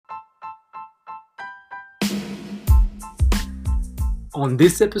On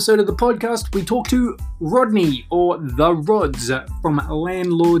this episode of the podcast, we talk to Rodney, or The Rods, from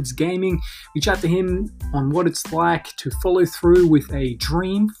Landlords Gaming. We chat to him on what it's like to follow through with a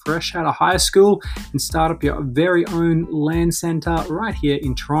dream fresh out of high school and start up your very own LAN centre right here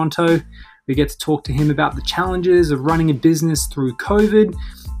in Toronto. We get to talk to him about the challenges of running a business through COVID,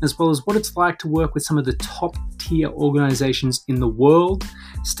 as well as what it's like to work with some of the top tier organizations in the world.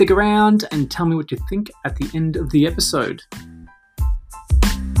 Stick around and tell me what you think at the end of the episode.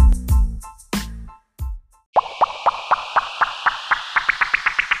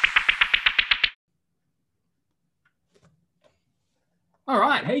 All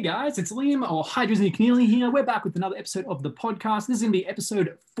right. Hey, guys. It's Liam, or Hi, Disney Keneally here. We're back with another episode of the podcast. This is going to be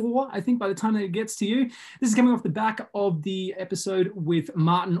episode 4, I think, by the time that it gets to you. This is coming off the back of the episode with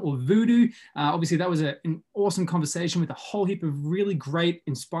Martin or Voodoo. Obviously, that was an awesome conversation with a whole heap of really great,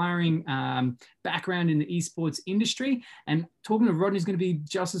 inspiring background in the esports industry. And talking to Rodney is going to be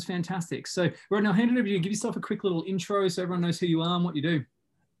just as fantastic. So, Rodney, I'll hand it over to you. Give yourself a quick little intro so everyone knows who you are and what you do.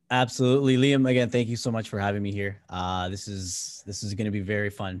 Absolutely. Liam, again, thank you so much for having me here. This is going to be very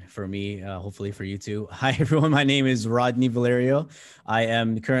fun for me, hopefully for you too. Hi, everyone. My name is Rodney Valerio. I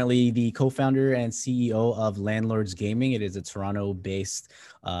am currently the co-founder and CEO of Landlords Gaming. It is a Toronto-based,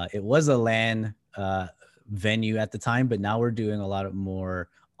 it was a LAN venue at the time, but now we're doing a lot of more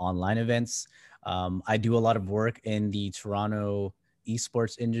online events. I do a lot of work in the Toronto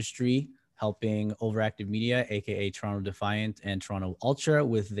esports industry, helping Overactive Media, aka Toronto Defiant and Toronto Ultra,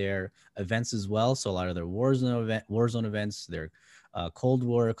 with their events as well. So a lot of their Warzone events, their Cold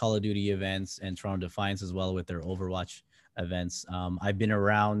War, Call of Duty events, and Toronto Defiance as well with their Overwatch events. I've been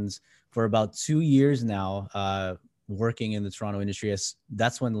around for about 2 years now, working in the Toronto industry.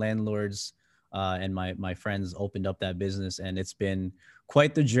 That's when Landlords and my friends opened up that business, and it's been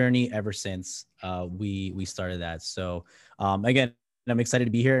quite the journey ever since we started that. So again, I'm excited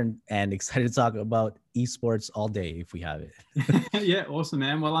to be here and excited to talk about esports all day if we have it. Yeah, awesome,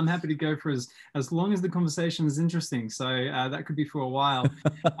 man. Well, I'm happy to go for as long as the conversation is interesting. So that could be for a while.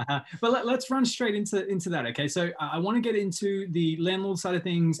 But let's run straight into that. Okay, so I want to get into the landlord side of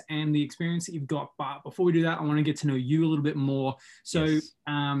things and the experience that you've got. But before we do that, I want to get to know you a little bit more. So Yes.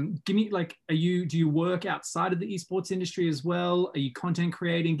 give me do you work outside of the esports industry as well? Are you content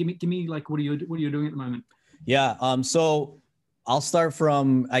creating? Give me like what are you doing at the moment? Yeah. So I'll start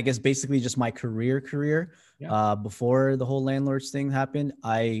from, I guess, basically just my career. Yeah. Before the whole landlords thing happened,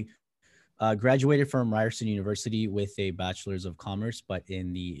 I graduated from Ryerson University with a bachelor's of commerce, but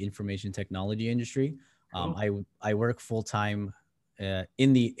in the information technology industry. Cool. I work full time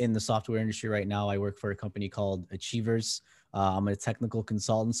in the software industry right now. I work for a company called Achievers. I'm a technical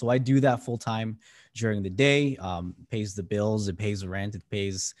consultant, so I do that full time during the day. Pays the bills, it pays the rent, it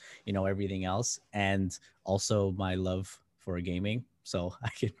pays everything else, and also my love for gaming, so I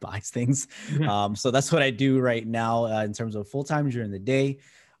can buy things. Yeah. So that's what I do right now in terms of full time during the day.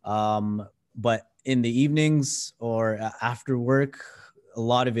 But in the evenings or after work, a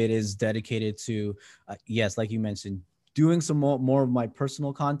lot of it is dedicated to, yes, like you mentioned, doing some more of my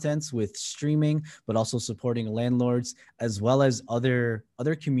personal contents with streaming, but also supporting landlords as well as other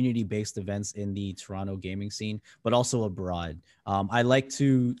community-based events in the Toronto gaming scene, but also abroad. I like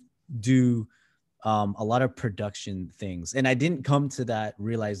to do a lot of production things, and I didn't come to that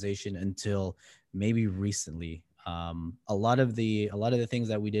realization until maybe recently. A lot of the things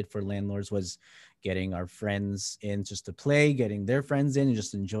that we did for landlords was getting our friends in just to play, getting their friends in, and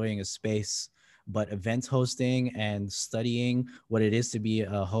just enjoying a space. But event hosting and studying what it is to be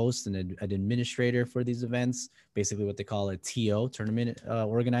a host and an administrator for these events, basically what they call a TO, tournament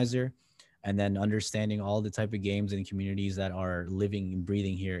organizer, and then understanding all the type of games and communities that are living and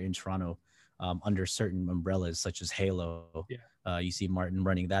breathing here in Toronto. Under certain umbrellas such as Halo. Yeah. You see Martin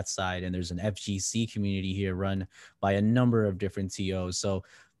running that side, and there's an FGC community here run by a number of different TOs. So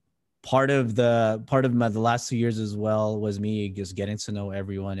part of the last 2 years as well was me just getting to know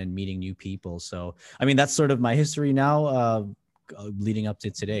everyone and meeting new people. So I mean, that's sort of my history now, leading up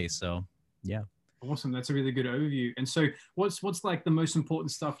to today. So yeah. Awesome. That's a really good overview. And so what's like the most important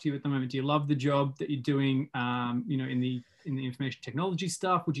stuff to you at the moment? Do you love the job that you're doing, in the information technology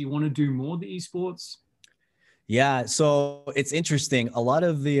stuff? Would you want to do more of the esports? Yeah. So it's interesting. A lot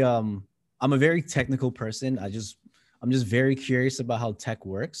of the, I'm a very technical person. I'm just very curious about how tech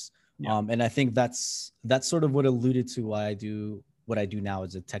works. Yeah. And I think that's sort of what alluded to why I do what I do now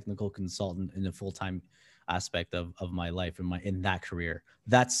as a technical consultant in a full-time aspect of my life in that career.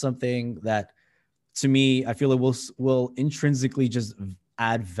 That's something that, to me, I feel it will intrinsically just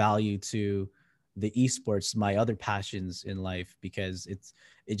add value to the esports, my other passions in life, because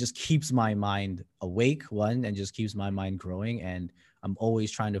it just keeps my mind awake, one, and just keeps my mind growing, and I'm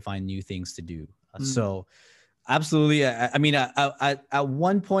always trying to find new things to do. So absolutely. I mean, at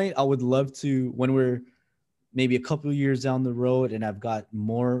one point, I would love to, when we're maybe a couple of years down the road and I've got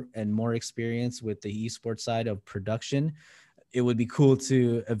more and more experience with the esports side of production, it would be cool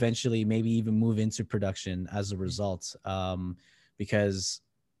to eventually maybe even move into production as a result. Because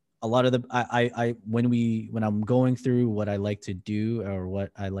a lot of the, when I'm going through what I like to do or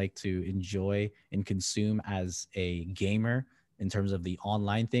what I like to enjoy and consume as a gamer in terms of the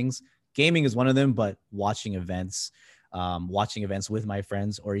online things, gaming is one of them, but watching events with my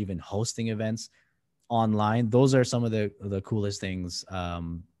friends, or even hosting events online, those are some of the coolest things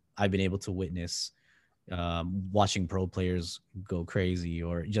I've been able to witness. Watching pro players go crazy,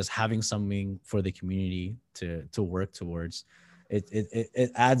 or just having something for the community to work towards.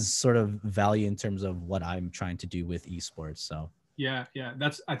 It adds sort of value in terms of what I'm trying to do with esports. So yeah,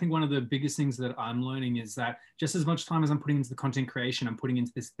 that's, I think one of the biggest things that I'm learning is that just as much time as I'm putting into the content creation, I'm putting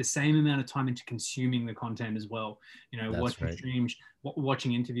into the same amount of time into consuming the content as well. You know, that's watching right. streams,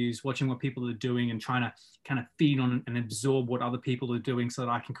 watching interviews, watching what people are doing, and trying to kind of feed on and absorb what other people are doing so that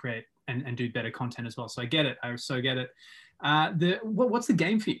I can create and do better content as well. So I get it. I so get it. What's the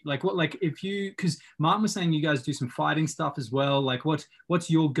game for you? Like if you, because Martin was saying you guys do some fighting stuff as well. Like what's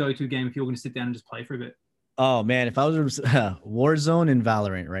your go-to game if you're going to sit down and just play for a bit? Oh man, if I was Warzone and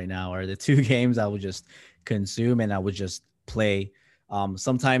Valorant right now are the two games I would just consume and I would just play.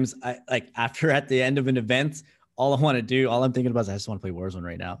 Sometimes I like after at the end of an event, all I'm thinking about is I just want to play Warzone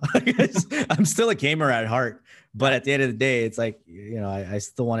right now. I'm still a gamer at heart, but at the end of the day, it's like, you know, I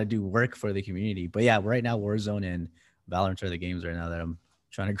still want to do work for the community. But yeah, right now Warzone and Valorant are the games right now that I'm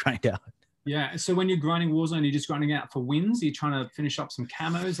trying to grind out. Yeah. So when you're grinding Warzone, you're just grinding out for wins? Are you trying to finish up some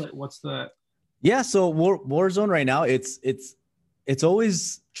camos? Like what's the... Yeah, so Warzone right now, it's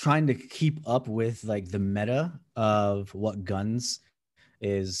always trying to keep up with like the meta of what guns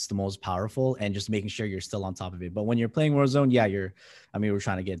is the most powerful, and just making sure you're still on top of it. But when you're playing Warzone, yeah, we're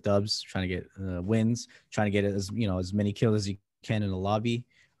trying to get dubs, trying to get wins, trying to get as many kills as you can in the lobby,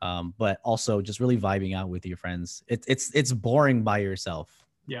 but also just really vibing out with your friends. It's boring by yourself.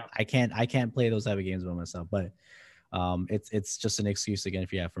 Yeah, I can't play those type of games by myself, but it's just an excuse again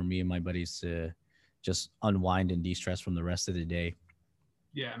for me and my buddies to just unwind and de-stress from the rest of the day.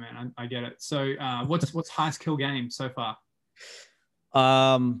 Yeah, man, I get it. So what's highest kill game so far?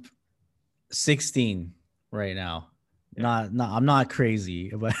 16 right now. Yeah. I'm not crazy,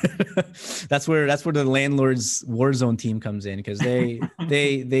 but that's where the landlord's Warzone team comes in, because they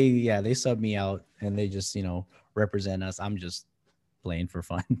sub me out and they just represent us. I'm just playing for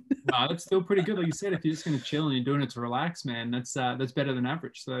fun. Wow, that's still pretty good. Like you said, if you're just going to chill and you're doing it to relax, man, that's better than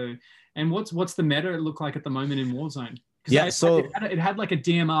average. So, and what's the meta look like at the moment in Warzone? Yeah, it had like a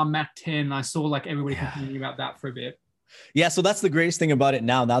DMR Mac 10. I saw like everybody complaining about that for a bit. Yeah, so that's the greatest thing about it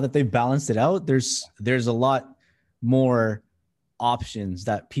now. Now that they've balanced it out, there's a lot more options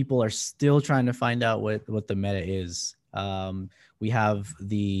that people are still trying to find out what the meta is. We have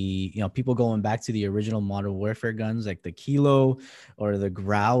the people going back to the original Modern Warfare guns like the Kilo or the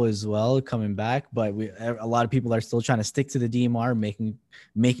Grau as well, coming back, but a lot of people are still trying to stick to the DMR,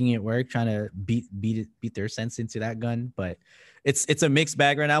 making it work, trying to beat their sense into that gun. But it's a mixed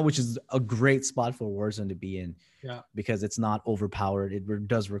bag right now, which is a great spot for Warzone to be in. Yeah, because it's not overpowered. It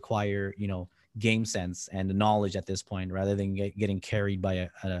does require game sense and knowledge at this point, rather than getting carried by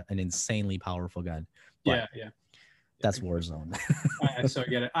an insanely powerful gun. But yeah. That's Warzone. I so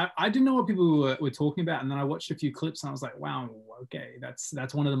get it. I didn't know what people were talking about, and then I watched a few clips and I was like, wow, okay,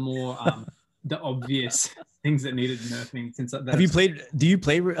 that's one of the more the obvious things that needed nerfing. Since do you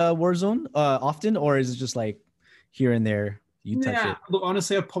play Warzone often, or is it just like here and there you touch it? Look,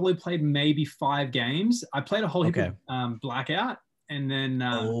 honestly, I've probably played maybe 5 games. I played a whole heap of Blackout, and then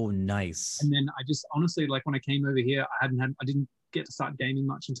oh, nice. And then I just honestly, like when I came over here, I didn't get to start gaming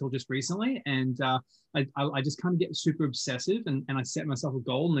much until just recently, and I just kind of get super obsessive, and I set myself a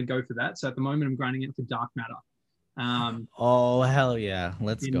goal and I go for that. So at the moment I'm grinding it for Dark Matter. Oh hell yeah,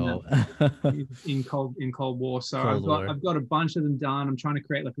 let's go. in Cold War. So I've got a bunch of them done. I'm trying to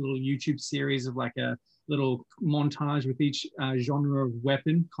create like a little YouTube series of like a little montage with each genre of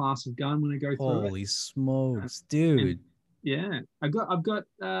weapon, class of gun when I go through. Holy smokes, dude. Yeah,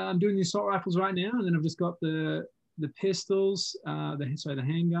 I'm doing the assault rifles right now, and then I've just got the pistols, the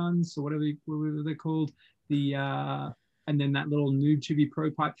handguns, or whatever they're called, and then that little noob chibi pro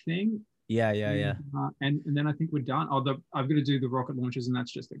pipe thing. Yeah. And then I think we're done. I've got to do the rocket launchers, and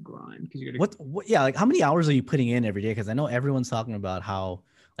that's just a grind because you got to. What? Yeah, like how many hours are you putting in every day? Because I know everyone's talking about how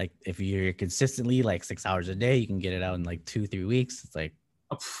like if you're consistently like 6 hours a day, you can get it out in like 2-3 weeks. It's like,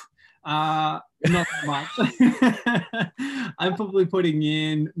 not that much. I'm probably putting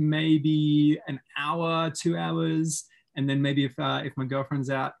in maybe an hour, 2 hours, and then maybe if my girlfriend's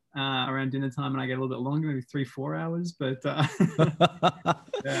out around dinner time and I get a little bit longer, maybe 3-4 hours. But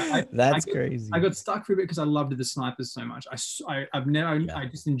yeah, that's crazy. I got stuck for a bit because I loved the snipers so much. I just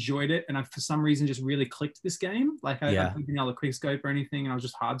enjoyed it, and I for some reason just really clicked this game. Like I haven't been able to quick scope or anything, and I was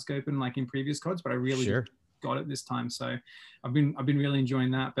just hard scoping like in previous CODs, but I really got it this time. So I've been really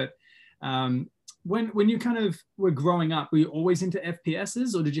enjoying that. But when you kind of were growing up, were you always into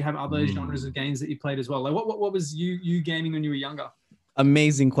FPSs, or did you have other genres of games that you played as well? Like what was you gaming when you were younger?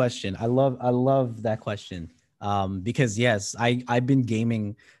 Amazing question. I love that question. Because yes, I've been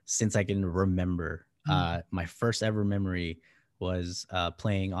gaming since I can remember. My first ever memory was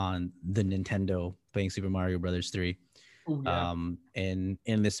playing on the Nintendo, playing Super Mario Brothers 3. Oh, yeah. In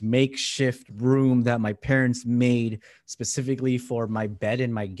this makeshift room that my parents made specifically for my bed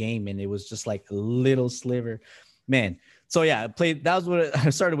and my game, and it was just like a little sliver, man. So yeah, I played. That was what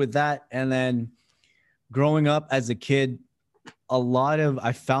I started with that, and then growing up as a kid,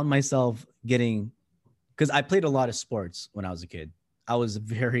 I found myself getting, because I played a lot of sports when I was a kid. I was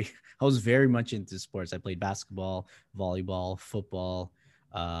very much into sports. I played basketball, volleyball, football.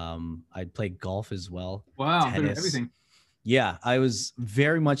 I played golf as well. Wow, tennis. Everything. Yeah, I was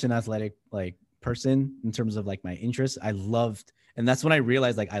very much an athletic like person in terms of like my interests. I loved, and that's when I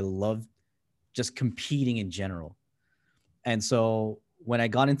realized like I loved just competing in general. And so when I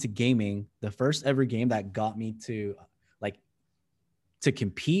got into gaming, the first ever game that got me to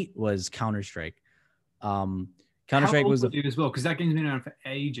compete was Counter-Strike. Counter-Strike was as well, because that game's been around for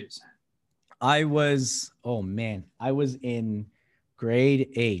ages. I was in grade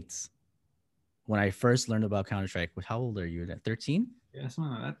 8 when I first learned about Counter-Strike. How old are you? 13? Yeah,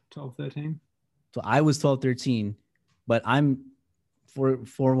 something like that. 12, 13. So I was 12, 13, but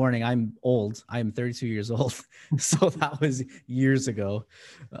forewarning, I'm old. I'm 32 years old. So that was years ago.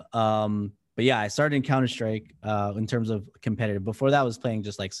 But yeah, I started in Counter-Strike in terms of competitive. Before that, I was playing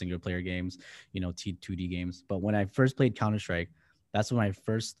just like single player games, 2D games. But when I first played Counter-Strike, that's when my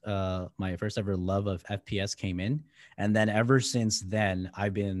first ever love of FPS came in. And then ever since then,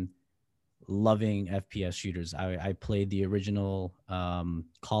 I've been loving FPS shooters. I played the original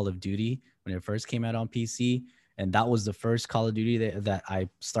Call of Duty when it first came out on PC. And that was the first Call of Duty that I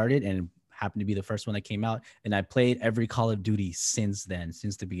started, and happened to be the first one that came out. And I played every Call of Duty since then,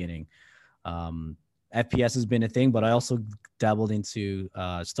 since the beginning. FPS has been a thing, but I also dabbled into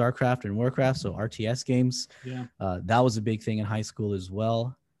StarCraft and Warcraft, so RTS games. Yeah, that was a big thing in high school as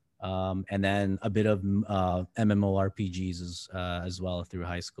well. And then a bit of MMORPGs as well through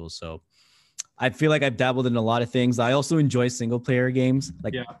high school. So I feel like I've dabbled in a lot of things. I also enjoy single player games.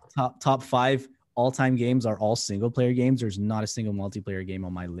 Like top 5 all-time games are all single player games. There's not a single multiplayer game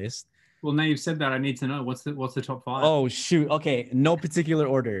on my list. Well, now you've said that, I need to know what's the top 5. Oh shoot. Okay. No particular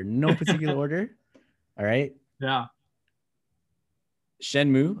order. All right. Yeah.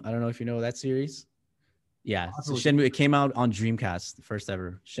 Shenmue. I don't know if you know that series. Yeah. So Shenmue, it came out on Dreamcast, the first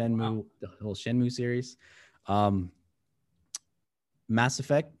ever Shenmue, the whole Shenmue series. Mass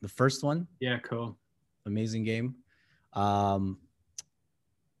Effect, the first one. Yeah, cool. Amazing game.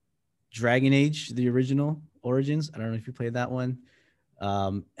 Dragon Age, the original Origins. I don't know if you played that one.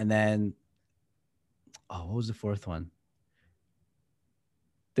 And then, what was the fourth one?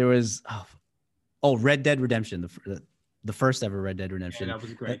 There was, Red Dead Redemption, the first ever Red Dead Redemption. Yeah, that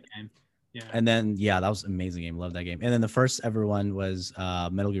was a great game. Yeah. And then, that was an amazing game. Love that game. And then the first ever one was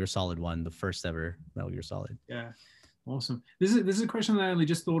Metal Gear Solid 1, the first ever Metal Gear Solid. Yeah, awesome. This is a question that I only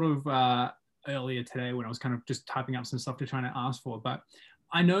just thought of earlier today when I was kind of just typing up some stuff to try to ask for. But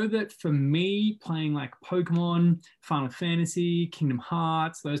I know that for me, playing like Pokemon, Final Fantasy, Kingdom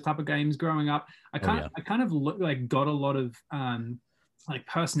Hearts, those type of games growing up, I kind of got a lot of like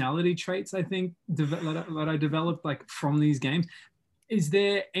personality traits, I think, that I developed like from these games. Is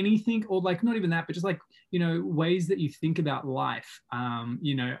there anything, or like not even that, but just like, ways that you think about life?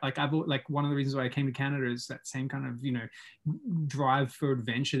 Like one of the reasons why I came to Canada is that same kind of, drive for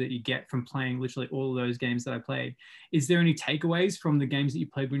adventure that you get from playing literally all of those games that I played. Is there any takeaways from the games that you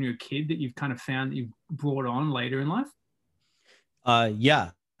played when you were a kid that you've kind of found that you've brought on later in life? Yeah,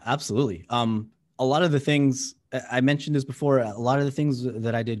 absolutely. A lot of the things I mentioned this before, a lot of the things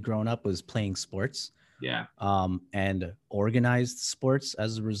that I did growing up was playing sports. Yeah. And organized sports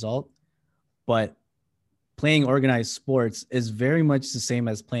as a result. But playing organized sports is very much the same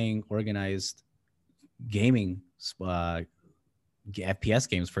as playing organized gaming, FPS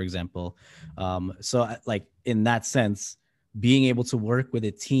games, for example. So like in that sense, being able to work with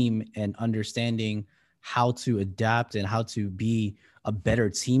a team and understanding how to adapt and how to be a better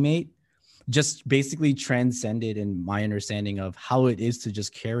teammate just basically transcended in my understanding of how it is to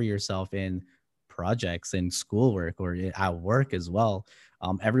just carry yourself in projects and schoolwork or at work as well.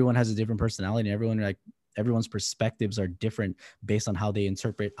 Everyone has a different personality, and everyone's perspectives are different based on how they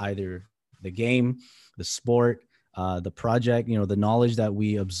interpret either the game, the sport, the project, the knowledge that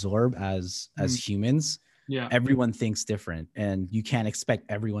we absorb as humans. Yeah. Everyone thinks different, and you can't expect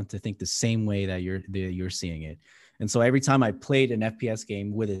everyone to think the same way that you're seeing it. And so every time I played an FPS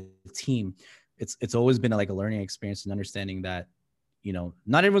game with a team, it's always been like a learning experience and understanding that,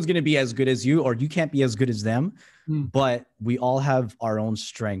 not everyone's going to be as good as you, or you can't be as good as them, but we all have our own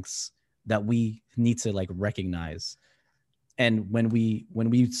strengths that we need to like recognize. And when we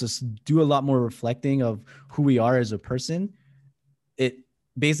just do a lot more reflecting of who we are as a person, it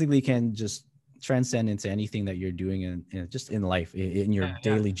basically can just transcend into anything that you're doing in just in life, in your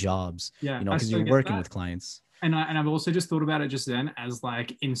daily jobs, because you're working with clients. And I've also just thought about it just then as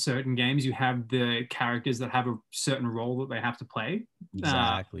like in certain games, you have the characters that have a certain role that they have to play.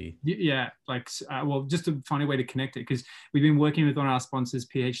 Exactly. Well, just to find a way to connect it, because we've been working with one of our sponsors,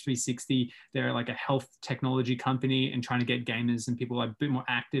 PH360. They're like a health technology company and trying to get gamers and people like a bit more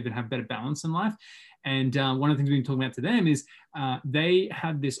active and have better balance in life. And one of the things we've been talking about to them is they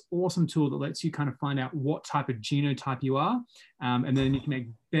have this awesome tool that lets you kind of find out what type of genotype you are. And then you can make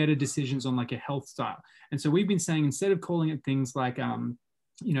better decisions on like a health style. And so we've been saying, instead of calling it things like,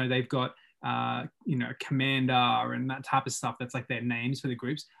 they've got, commander and that type of stuff, that's like their names for the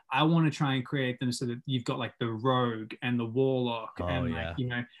groups. I want to try and create them so that you've got like the rogue and the warlock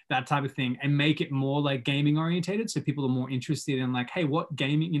that type of thing, and make it more like gaming orientated. So people are more interested in like, hey, what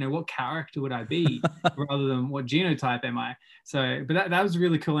gaming, what character would I be rather than what genotype am I? So, but that was a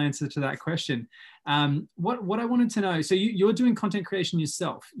really cool answer to that question. What I wanted to know, so you're doing content creation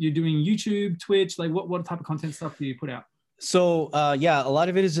yourself. You're doing YouTube, Twitch, like what type of content stuff do you put out? So a lot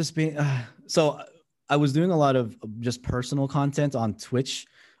of it is just being, so I was doing a lot of just personal content on Twitch.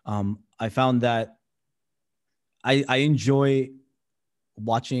 I found that I enjoy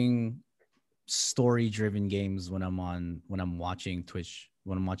watching story-driven games when I'm watching Twitch,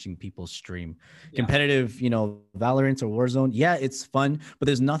 when I'm watching people stream. Competitive, Valorant or Warzone. Yeah, it's fun, but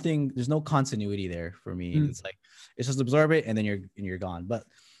there's no continuity there for me. It's like, it's just absorb it and then you're gone. But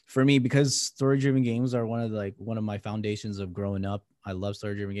for me, because story-driven games are one of my foundations of growing up, I love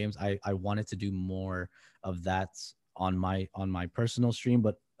story-driven games. I wanted to do more of that on my personal stream,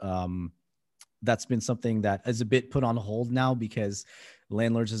 but that's been something that is a bit put on hold now because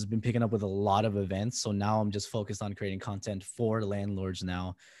Landlords has been picking up with a lot of events. So now I'm just focused on creating content for Landlords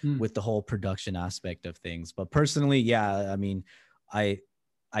now with the whole production aspect of things. But personally, yeah, I mean, I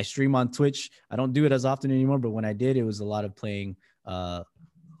stream on Twitch. I don't do it as often anymore, but when I did, it was a lot of playing.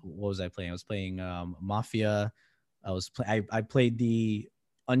 What was I playing? I was playing Mafia. I played the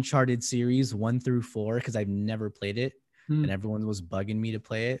Uncharted series 1 through 4 because I've never played it, and everyone was bugging me to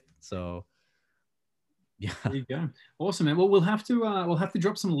play it. So yeah, there you go. Awesome, man. Well, we'll have to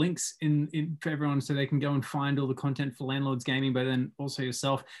drop some links in for everyone so they can go and find all the content for Landlords Gaming, but then also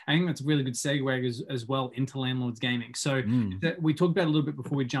yourself. I think that's a really good segue as well into Landlords Gaming. So we talked about it a little bit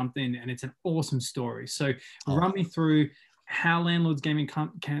before we jumped in, and it's an awesome story. So run me through how Landlords Gaming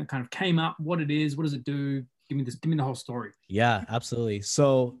kind of came up, what it is, what does it do? Give me the whole story. Yeah, absolutely.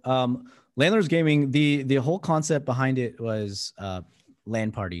 So Landlords Gaming, the whole concept behind it was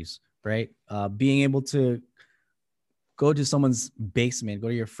LAN parties, right? Being able to go to someone's basement, go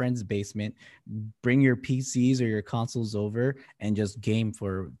to your friend's basement, bring your PCs or your consoles over and just game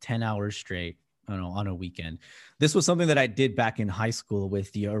for 10 hours straight on a weekend. This was something that I did back in high school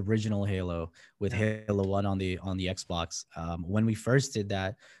with the original Halo, with Halo 1 on the Xbox. When we first did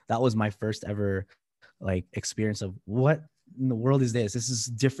that, that was my first ever like experience of what in the world is this? This is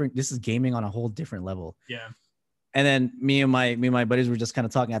different. This is gaming on a whole different level. Yeah. And then me and my buddies were just kind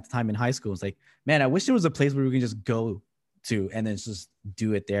of talking at the time in high school. It's like, man, I wish there was a place where we can just go to and then just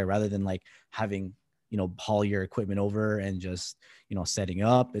do it there rather than like having, haul your equipment over and just, setting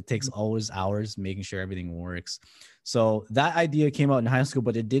up. It takes always hours making sure everything works. So that idea came out in high school,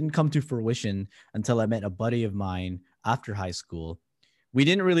 but it didn't come to fruition until I met a buddy of mine after high school. We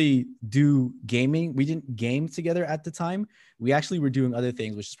didn't really do gaming. We didn't game together at the time. We actually were doing other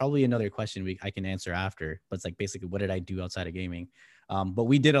things, which is probably another question I can answer after. But it's like basically, what did I do outside of gaming? But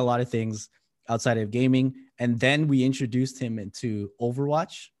we did a lot of things outside of gaming. And then we introduced him into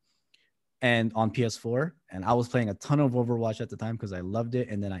Overwatch and on PS4. And I was playing a ton of Overwatch at the time because I loved it.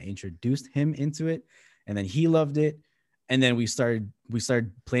 And then I introduced him into it. And then he loved it. And then we started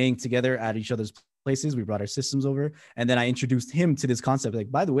playing together at each other's places. We brought our systems over, and then I introduced him to this concept.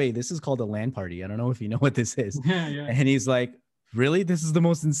 Like, by the way, this is called a LAN party. I don't know if you know what this is. Yeah, yeah. And he's like, really? This is the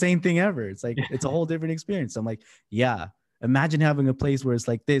most insane thing ever. It's like, Yeah. it's a whole different experience. I'm like, yeah. Imagine having a place where it's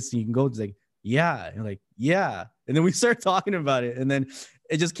like this. And you can go, it's like, yeah. And like, yeah. And then we start talking about it. And then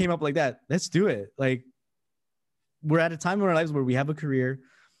it just came up like that. Let's do it. Like, we're at a time in our lives where we have a career.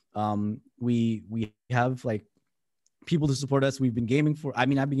 We have like people to support us. We've been gaming for, I've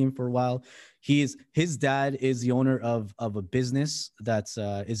been gaming for a while. His dad is the owner of a business that's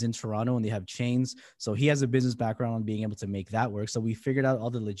is in Toronto, and they have chains. So he has a business background on being able to make that work. So we figured out all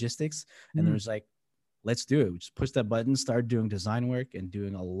the logistics, and there's like, let's do it. We just push that button, start doing design work and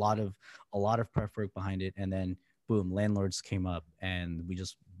doing a lot of prep work behind it. And then boom, Landlords came up, and we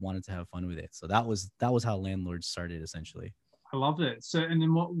just wanted to have fun with it. So that was how Landlords started, essentially. I loved it. So, and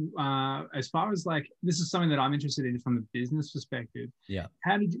then what, as far as like, this is something that I'm interested in from the business perspective. Yeah.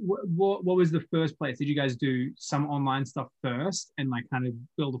 How did you, what was the first place? Did you guys do some online stuff first and like kind of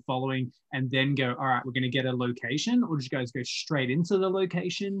build a following and then go, all right, we're going to get a location? Or did you guys go straight into the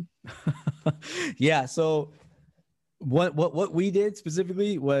location? Yeah. So what we did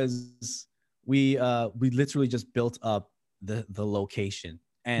specifically was we literally just built up the location,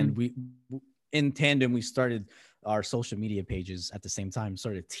 and we, in tandem, we started our social media pages at the same time,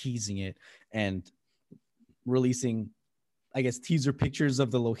 started teasing it and releasing, I guess, teaser pictures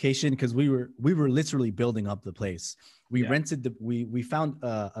of the location, because we were literally building up the place. We rented we found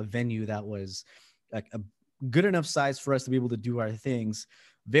a venue that was like a good enough size for us to be able to do our things,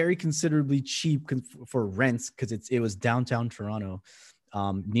 very considerably cheap for rents, because it was downtown Toronto,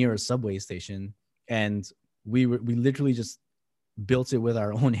 near a subway station, and we literally just built it with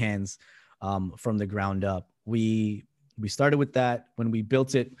our own hands, from the ground up. We started with that. When we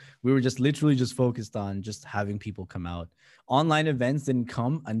built it, we were just literally just focused on just having people come out. Online events didn't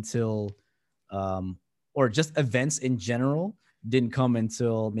come until, or just events in general didn't come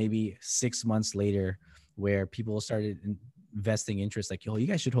until maybe 6 months later, where people started investing interest. Like, yo, you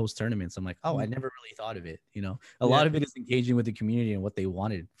guys should host tournaments. I'm like, oh, I never really thought of it. You know, a lot of it is engaging with the community and what they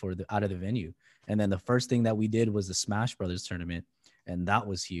wanted out of the venue. And then the first thing that we did was the Smash Brothers tournament. And that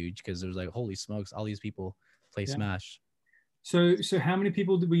was huge, because there was like, holy smokes, all these people play Smash. So how many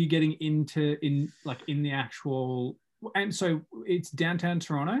people were you getting in the actual, and so it's downtown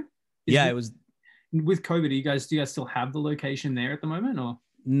Toronto? It was. With COVID, do you guys still have the location there at the moment, or?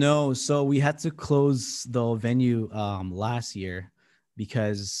 No, so we had to close the venue last year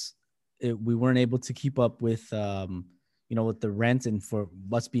because we weren't able to keep up with with the rent, and for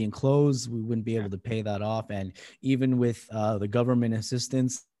us being closed, we wouldn't be able to pay that off. And even with the government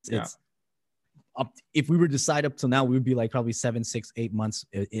assistance, it's up. If we were to decide up till now, we would be like probably 7, 6, 8 months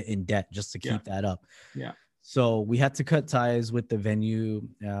in debt just to keep that up. Yeah. So we had to cut ties with the venue,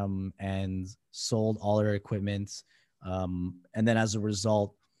 and sold all our equipment. And then as a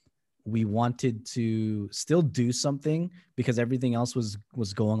result, we wanted to still do something because everything else was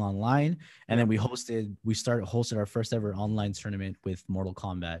going online. And then we hosted our first ever online tournament with Mortal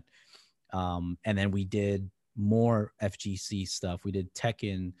Kombat. And then we did more FGC stuff. We did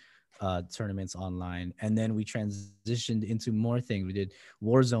Tekken tournaments online. And then we transitioned into more things. We did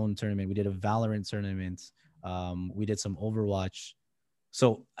Warzone tournament. We did a Valorant tournament. We did some Overwatch.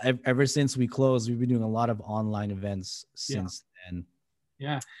 So ever since we closed, we've been doing a lot of online events since then.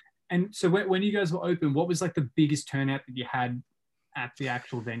 Yeah. And so when you guys were open, what was like the biggest turnout that you had at the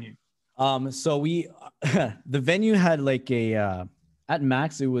actual venue? So the venue had like at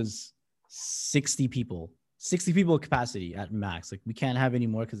max, it was 60 people capacity at max. Like, we can't have any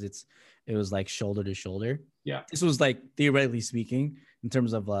more because it was like shoulder to shoulder. Yeah. This was like, theoretically speaking, in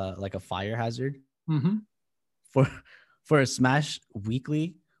terms of like a fire hazard. Mm-hmm. For a Smash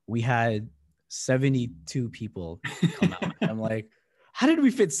weekly, we had 72 people come out. I'm like, how did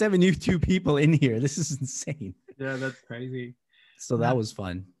we fit 72 people in here? This is insane. Yeah, that's crazy. So that was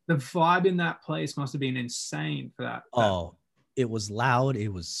fun. The vibe in that place must have been insane for that. Oh, it was loud. It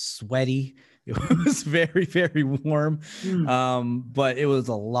was sweaty. It was very, very warm. But it was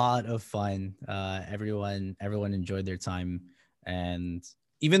a lot of fun. Everyone enjoyed their time. And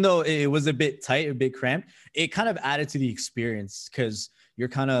even though it was a bit tight, a bit cramped, it kind of added to the experience, because you're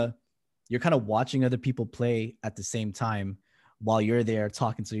kind of watching other people play at the same time while you're there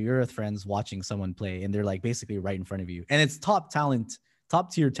talking to your friends, watching someone play, and they're like basically right in front of you. And it's top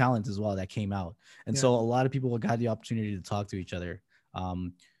tier talent as well that came out. And so a lot of people got the opportunity to talk to each other.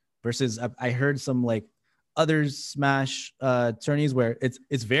 Versus I heard some like other Smash tourneys where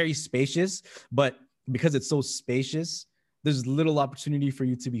it's very spacious, but because it's so spacious, there's little opportunity for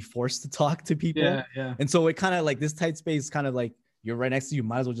you to be forced to talk to people. Yeah. And so it kind of like, this tight space kind of like you're right next to you.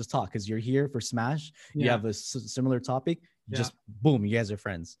 Might as well just talk because you're here for Smash. You Yeah. have a similar topic. Yeah. Just boom, you guys are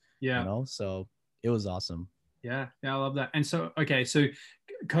friends. Yeah. You know, so it was awesome. Yeah. Yeah. I love that. And so, okay, so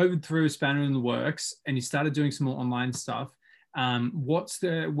COVID threw a spanner in the works, and you started doing some more online stuff. What's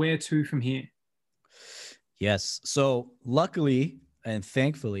the where to from here? Yes. So luckily and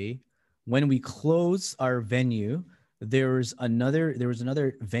thankfully, when we closed our venue, there was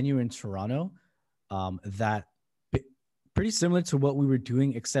another venue in Toronto that pretty similar to what we were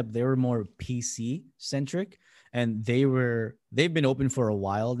doing, except they were more PC centric, and they've been open for a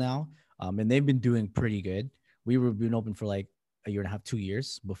while now, and they've been doing pretty good. We were been open for like a year and a half, 2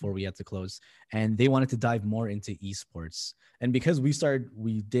 years before we had to close, and they wanted to dive more into esports. And because we started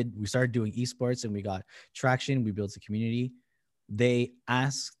doing esports and we got traction, we built a community. They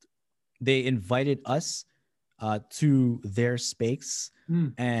asked, they invited us to their space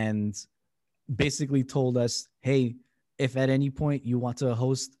Mm. and basically told us, hey, if at any point you want to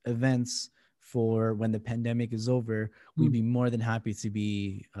host events for when the pandemic is over, we'd be more than happy to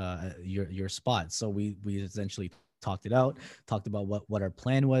be your spot. So we essentially talked it out, talked about what our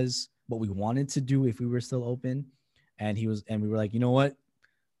plan was, what we wanted to do if we were still open. And we were like, you know what?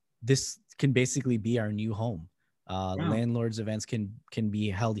 This can basically be our new home. Wow. Landlords events can be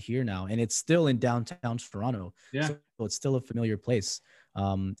held here now, and it's still in downtown Toronto. Yeah. So it's still a familiar place.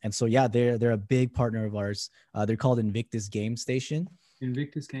 And so yeah, they're a big partner of ours. They're called Invictus Game Station.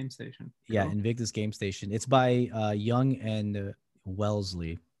 Invictus Game Station. Yeah, Cool. Invictus Game Station. It's by Young and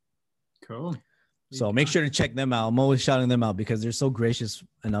Wellesley. Cool. So make sure to check them out. I'm always shouting them out because they're so gracious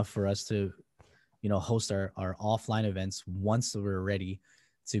enough for us to, host our offline events once we're ready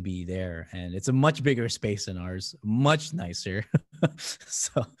to be there. And it's a much bigger space than ours, much nicer.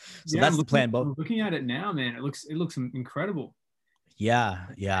 so Yeah, that's the plan. But looking at it now, man, it looks incredible.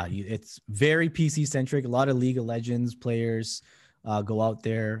 yeah, it's very PC centric. A lot of League of Legends players go out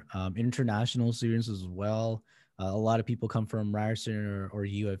there, international students as well. A lot of people come from Ryerson or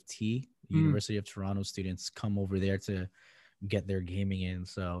UFT, University of Toronto students come over there to get their gaming in.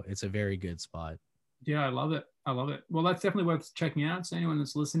 So it's a very good spot. Yeah, I love it. Well, that's definitely worth checking out. So anyone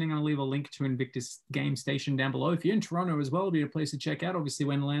that's listening, I'll leave a link to Invictus Game Station down below. If you're in Toronto as well, it'll be a place to check out. Obviously,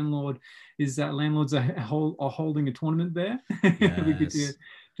 when landlords are holding a tournament there, it'd be good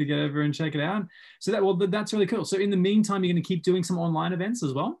to get over and check it out. So that's really cool. So in the meantime, you're going to keep doing some online events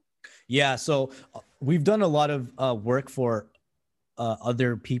as well? Yeah. So we've done a lot of work for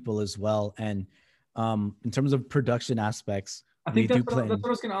other people as well. And in terms of production aspects, I think that's what I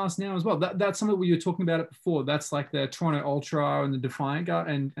was going to ask now as well. That's something we were talking about it before. That's like the Toronto Ultra and the Defiant Guard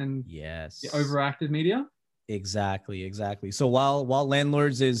and yes, the Overactive Media. Exactly. So while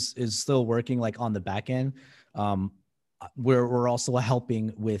Landlords is still working like on the back end, we're also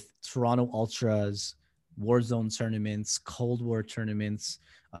helping with Toronto Ultras, Warzone tournaments, Cold War tournaments,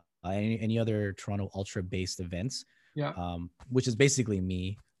 any other Toronto Ultra based events. Yeah. Which is basically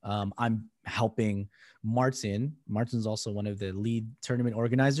me. I'm helping Martin. Martin's also one of the lead tournament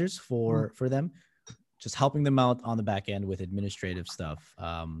organizers for them, just helping them out on the back end with administrative stuff.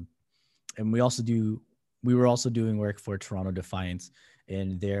 And we were also doing work for Toronto Defiant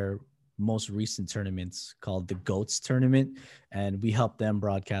in their most recent tournaments called the GOATS tournament. And we helped them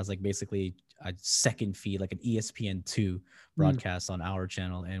broadcast like basically a second feed, like an ESPN2 broadcast on our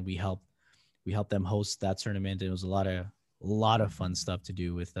channel. And we helped them host that tournament. It was a lot of fun stuff to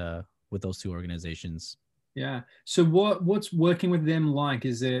do with those two organizations. Yeah. So what's working with them like?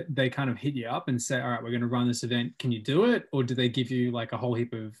 Is it they kind of hit you up and say, all right, we're going to run this event. Can you do it? Or do they give you like a whole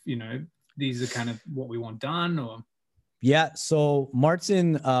heap of, these are kind of what we want done? Or yeah. So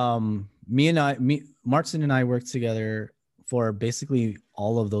Martin, Martin and I worked together for basically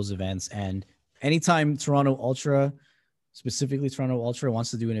all of those events. And anytime Toronto Ultra, specifically Toronto Ultra,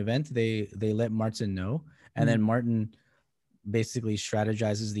 wants to do an event, they let Martin know. And then Martin basically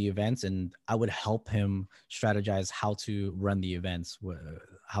strategizes the events, and I would help him strategize how to run the events,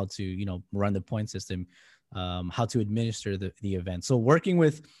 how to run the point system, how to administer the event. So working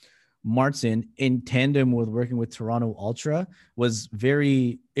with Martin in tandem with working with Toronto Ultra was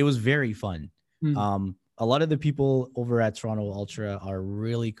very fun. A lot of the people over at Toronto Ultra are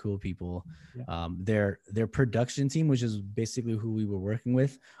really cool people. Yeah. Their production team, which is basically who we were working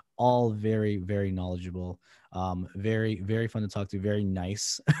with, all very, very knowledgeable, very, very fun to talk to, very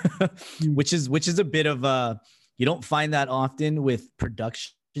nice, which is a bit of you don't find that often with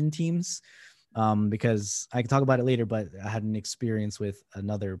production teams, because I can talk about it later, but I had an experience with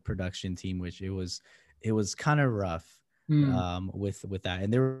another production team, which it was kind of rough with that.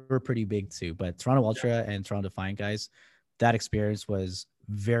 And they were pretty big too, but Toronto Ultra and Toronto Defiant guys, that experience was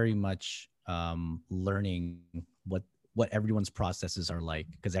very much learning what everyone's processes are like,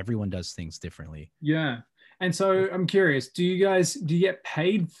 because everyone does things differently. Yeah. And so I'm curious, do you get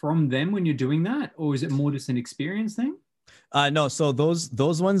paid from them when you're doing that, or is it more just an experience thing? No, so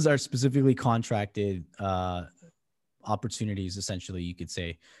those ones are specifically contracted opportunities, essentially, you could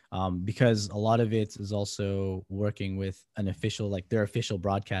say, because a lot of it is also working with an official, like their official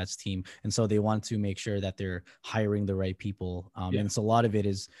broadcast team, and so they want to make sure that they're hiring the right people. And so a lot of it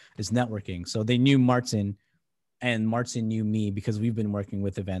is networking. So they knew Martin, and Martin knew me because we've been working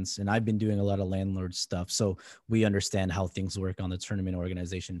with events, and I've been doing a lot of landlord stuff, so we understand how things work on the tournament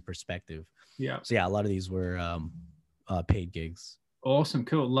organization perspective. Yeah. So yeah, a lot of these were paid gigs. Awesome.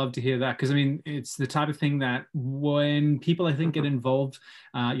 Cool. Love to hear that. Because I mean, it's the type of thing that when people, I think, get involved,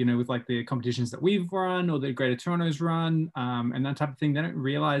 with like the competitions that we've run or the Greater Toronto's run, and that type of thing, they don't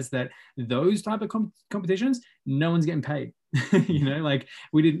realize that those type of competitions, no one's getting paid. Like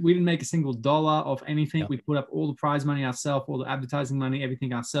we didn't make a single dollar off anything. Yep. We put up all the prize money ourselves, all the advertising money,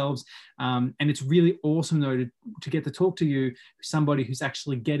 everything ourselves. And it's really awesome though to get to talk to you, somebody who's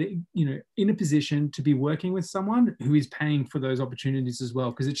actually getting, in a position to be working with someone who is paying for those opportunities as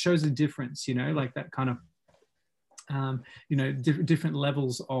well, because it shows a difference, like that kind of different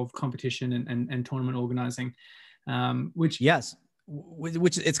levels of competition and tournament organizing, which yes,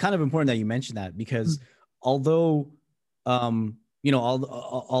 which it's kind of important that you mentioned that, because although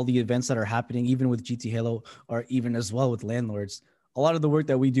all the events that are happening, even with GT Halo, or even as well with landlords, a lot of the work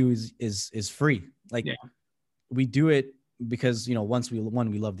that we do is free. Like we do it because we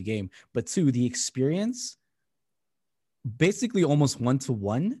love the game, but two, the experience basically almost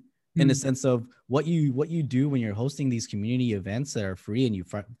one-to-one in the sense of what you do when you're hosting these community events that are free and you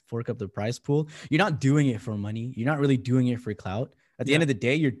fork up the prize pool. You're not doing it for money. You're not really doing it for clout. At the end of the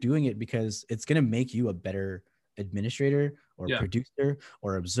day, you're doing it because it's going to make you a better administrator or producer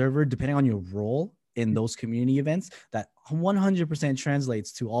or observer, depending on your role in those community events. That 100%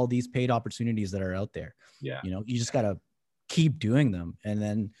 translates to all these paid opportunities that are out there. You just got to keep doing them, and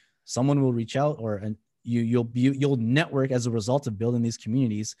then someone will reach out, or you'll network as a result of building these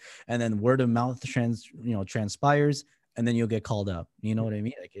communities, and then word of mouth transpires, and then you'll get called up. You know what I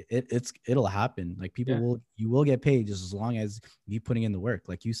mean? Like it'll happen. Like you will get paid just as long as you putting in the work,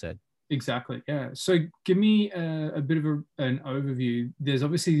 like you said. Exactly. Yeah. So give me a bit of an overview. There's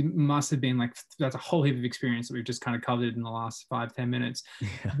obviously must have been that's a whole heap of experience that we've just kind of covered in the last 5-10 minutes.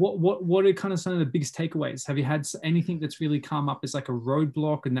 Yeah. What are kind of some of the biggest takeaways? Have you had anything that's really come up as like a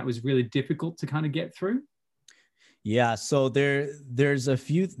roadblock and that was really difficult to kind of get through? Yeah. So there's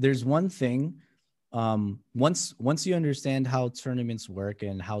one thing. Once you understand how tournaments work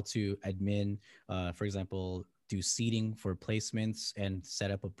and how to admin, for example, do seating for placements and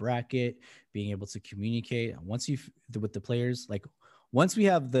set up a bracket, being able to communicate with the players, like once we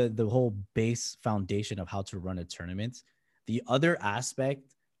have the whole base foundation of how to run a tournament, the other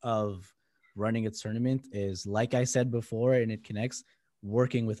aspect of running a tournament is, like I said before, and it connects,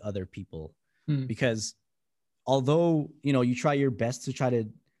 working with other people. Because although, you try your best to try to,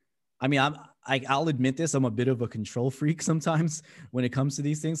 I'll admit this, I'm a bit of a control freak sometimes when it comes to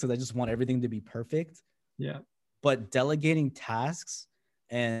these things, because I just want everything to be perfect. Yeah. But delegating tasks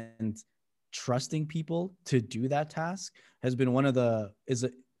and trusting people to do that task has been the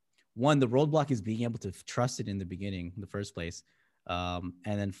roadblock is being able to trust it in the beginning, in the first place. And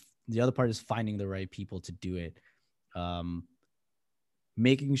then the other part is finding the right people to do it.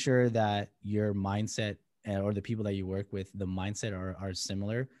 Making sure that your mindset or the people that you work with, the mindset are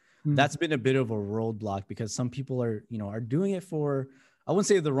similar. That's been a bit of a roadblock, because some people are doing it for, I wouldn't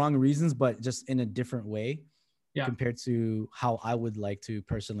say the wrong reasons, but just in a different way. Compared to how I would like to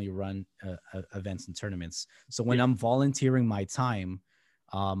personally run events and tournaments. So when I'm volunteering my time,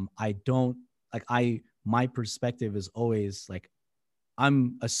 I don't my perspective is always like,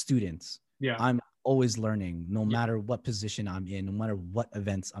 I'm a student. I'm always learning, no matter what position I'm in, no matter what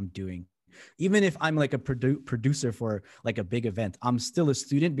events I'm doing. Even if I'm like a producer for like a big event, I'm still a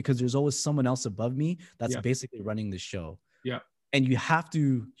student, because there's always someone else above me that's basically running the show. And you have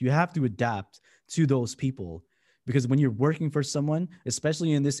to adapt to those people, because when you're working for someone,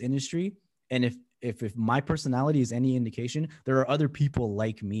 especially in this industry, and if my personality is any indication, there are other people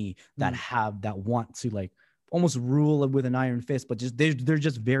like me that want to like almost rule with an iron fist, but they're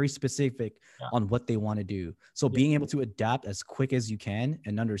just very specific on what they want to do. So being able to adapt as quick as you can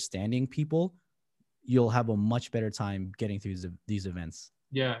and understanding people, you'll have a much better time getting through these events.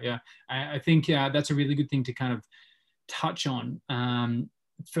 Yeah. I think that's a really good thing to kind of touch on.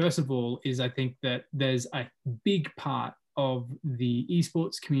 First of all, is I think that there's a big part of the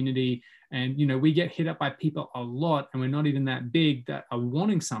esports community, and we get hit up by people a lot, and we're not even that big, that are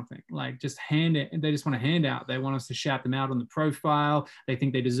wanting something like just hand it, and they just want to hand out. They want us to shout them out on the profile. They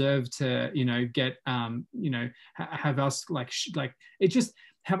think they deserve to get have us like it just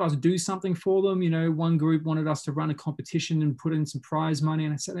have us do something for them. One group wanted us to run a competition and put in some prize money.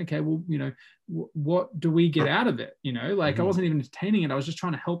 And I said, okay, well, what do we get out of it? I wasn't even entertaining it. I was just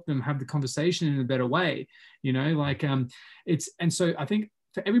trying to help them have the conversation in a better way, and so I think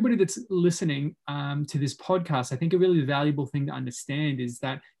for everybody that's listening to this podcast, I think a really valuable thing to understand is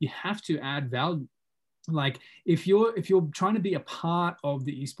that you have to add value. Like if you're trying to be a part of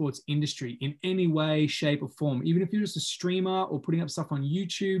the esports industry in any way, shape, or form, even if you're just a streamer or putting up stuff on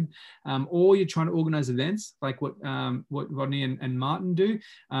YouTube, or you're trying to organize events like what Rodney and Martin do,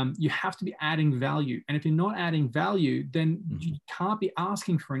 you have to be adding value. And if you're not adding value, then you can't be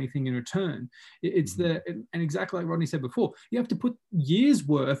asking for anything in return. And exactly like Rodney said before, you have to put years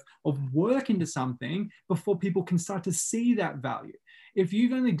worth of work into something before people can start to see that value. If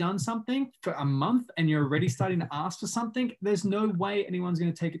you've only done something for a month and you're already starting to ask for something, there's no way anyone's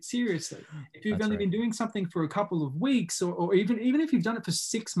going to take it seriously. If you've only been doing something for a couple of weeks, or even if you've done it for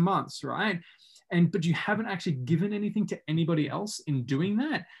 6 months, right? But you haven't actually given anything to anybody else in doing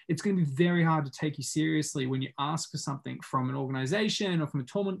that, it's going to be very hard to take you seriously when you ask for something from an organization or from a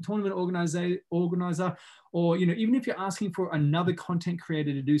tournament organizer, or even if you're asking for another content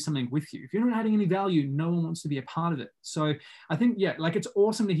creator to do something with you. If you're not adding any value, no one wants to be a part of it. So I think, it's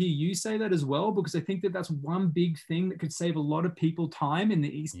awesome to hear you say that as well, because I think that that's one big thing that could save a lot of people time in the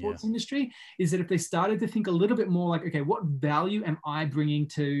esports industry, is that if they started to think a little bit more like, okay, what value am I bringing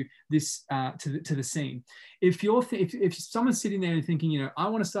to this to the scene? If someone's sitting there and thinking, I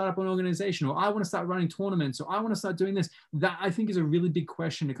want to start up an organization, or I want to start running tournaments, or I want to start doing this, that I think is a really big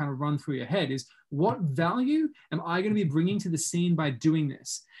question to kind of run through your head, is what value am I going to be bringing to the scene by doing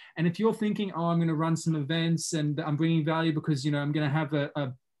this? And if you're thinking, oh, I'm going to run some events and I'm bringing value because, I'm going to have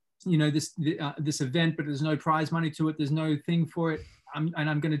this event, but there's no prize money to it, there's no thing for it, and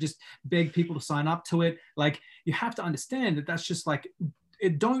I'm going to just beg people to sign up to it. Like, you have to understand that that's just like,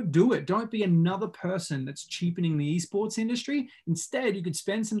 don't do it. Don't be another person that's cheapening the esports industry. Instead, you could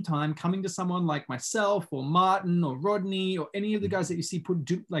spend some time coming to someone like myself or Martin or Rodney or any of the guys that you see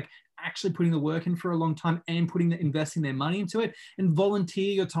actually putting the work in for a long time and investing their money into it, and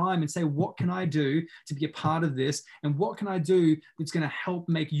volunteer your time and say, what can I do to be a part of this? And what can I do that's going to help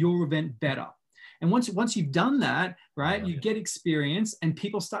make your event better? And once you've done that, right, you get experience and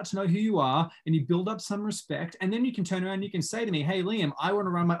people start to know who you are, and you build up some respect. And then you can turn around and you can say to me, hey, Liam, I want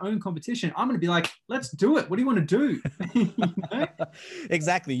to run my own competition. I'm going to be like, let's do it. What do you want to do?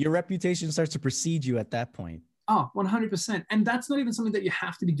 Exactly. Your reputation starts to precede you at that point. Oh, 100%. And that's not even something that you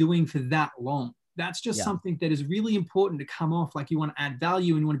have to be doing for that long. That's just something that is really important to come off. Like, you want to add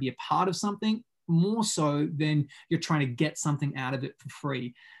value and you want to be a part of something more so than you're trying to get something out of it for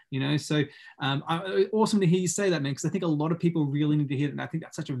free. So awesome to hear you say that, man, because I think a lot of people really need to hear that. And I think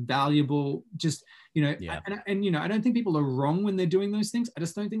that's such a valuable, and I don't think people are wrong when they're doing those things. I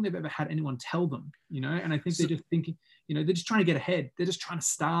just don't think they've ever had anyone tell them, and I think they're just thinking, they're just trying to get ahead. They're just trying to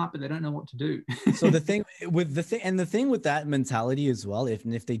start, but they don't know what to do. So the thing with that mentality as well,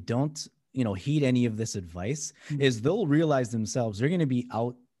 if they don't, heed any of this advice, is they'll realize themselves they're going to be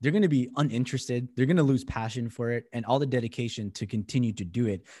out. They're going to be uninterested. They're going to lose passion for it and all the dedication to continue to do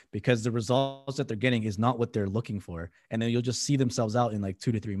it, because the results that they're getting is not what they're looking for. And then you'll just see themselves out in like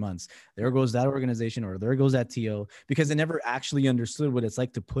 2 to 3 months. There goes that organization, or there goes that TO, because they never actually understood what it's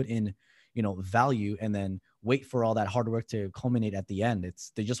like to put in, value and then wait for all that hard work to culminate at the end.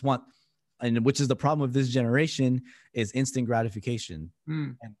 They just want, and which is the problem of this generation, is instant gratification.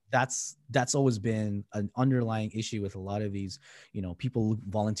 And that's always been an underlying issue with a lot of these, people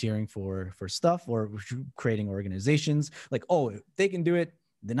volunteering for stuff or creating organizations. Like, oh, if they can do it,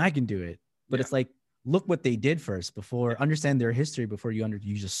 then I can do it. But it's like, look what they did first, understand their history before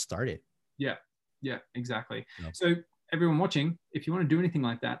you just start it. Yeah, exactly. Yep. So everyone watching, if you want to do anything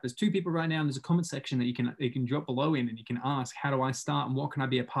like that, there's 2 people right now, and there's a comment section that you can drop below in, and you can ask, how do I start and what can I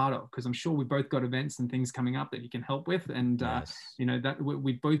be a part of? Because I'm sure we've both got events and things coming up that you can help with. And, that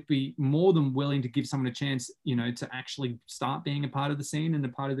we'd both be more than willing to give someone a chance, to actually start being a part of the scene and a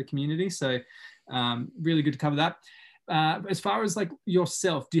part of the community. So really good to cover that. As far as like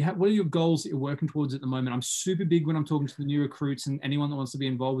yourself, what are your goals that you're working towards at the moment? I'm super big when I'm talking to the new recruits and anyone that wants to be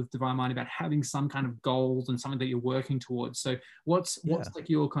involved with Divine Mind about having some kind of goals and something that you're working towards. So what's like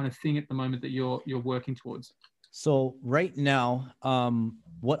your kind of thing at the moment that you're working towards? So right now,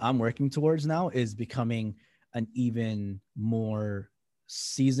 what I'm working towards now is becoming an even more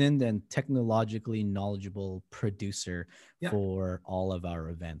seasoned and technologically knowledgeable producer Yeah. for all of our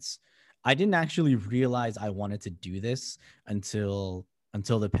events. I didn't actually realize I wanted to do this until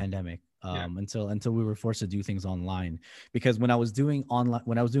the pandemic, Yeah. until we were forced to do things online. Because when I was doing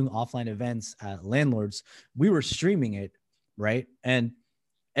offline events at Landlords, we were streaming it, right? And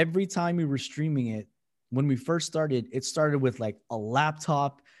every time we were streaming it, when we first started, it started with like a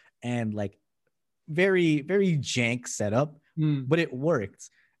laptop and like very very jank setup, Mm. but it worked.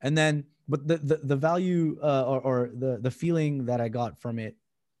 And then, but the value, or the feeling that I got from it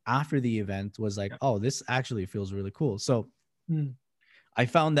after the event was like, Yeah. oh, this actually feels really cool. So Mm. I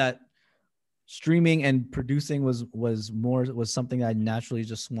found that streaming and producing was something I naturally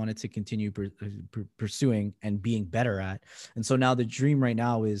just wanted to continue pursuing and being better at. And so now the dream right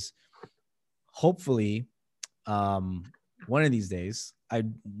now is, hopefully, one of these days I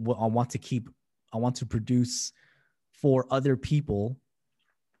want to produce for other people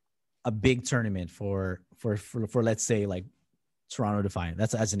a big tournament for let's say like Toronto Defiant.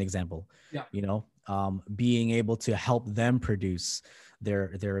 That's as an example. Yeah. Being able to help them produce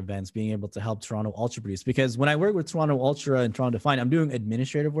their events, being able to help Toronto Ultra produce. Because when I work with Toronto Ultra and Toronto Defiant, I'm doing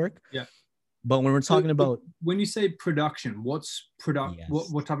administrative work. Yeah. But when we're talking about, when you say production, what's yes,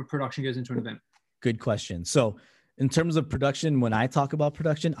 what type of production goes into an event? good question. So in terms of production, when I talk about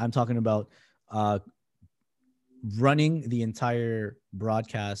production, I'm talking about running the entire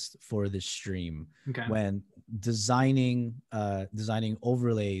broadcast for the stream. Okay. When designing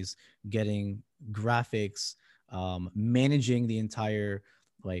overlays, getting graphics, managing the entire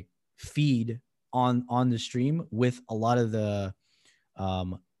like feed on the stream, with a lot of the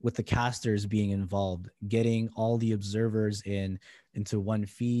with the casters being involved, getting all the observers into one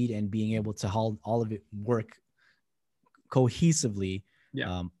feed and being able to hold all of it work cohesively.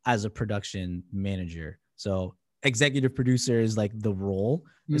 Yeah. As a production manager. So executive producer is like the role,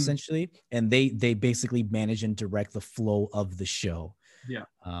 essentially, and they basically manage and direct the flow of the show. Yeah.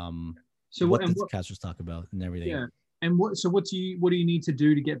 So what the casters talk about and everything. Yeah. And what do you need to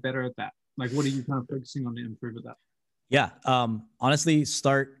do to get better at that? Like, what are you kind of focusing on to improve at that? Yeah. Honestly,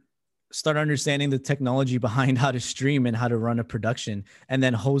 start understanding the technology behind how to stream and how to run a production, and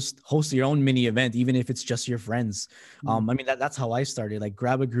then host your own mini event, even if it's just your friends. I mean, that's how I started. Like,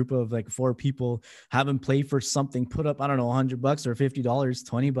 grab a group of like 4 people, have them play for something, put up, I don't know, $100 or $50,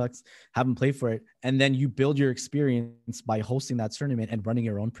 $20, have them play for it. And then you build your experience by hosting that tournament and running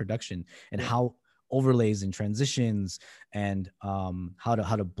your own production, and how overlays and transitions and how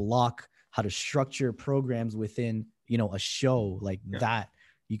to block, how to structure programs within, a show like that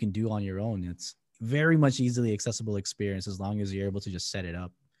you can do on your own. It's very much easily accessible experience as long as you're able to just set it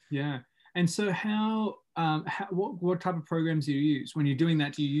up. Yeah. And so what type of programs do you use when you're doing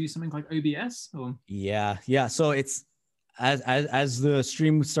that? Do you use something like OBS or? Yeah. So it's as the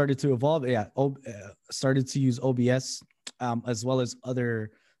stream started to evolve, started to use OBS, as well as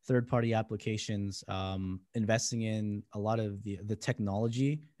other third-party applications. Investing in a lot of the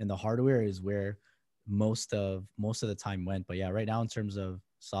technology and the hardware is where most of the time went. But yeah, right now in terms of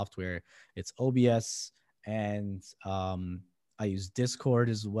software, it's OBS, and I use Discord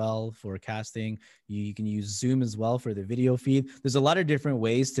as well for casting. You can use Zoom as well for the video feed. There's a lot of different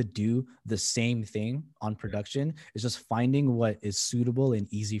ways to do the same thing on production. It's just finding what is suitable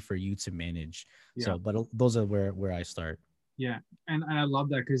and easy for you to manage. So, but those are where I start. Yeah. And I love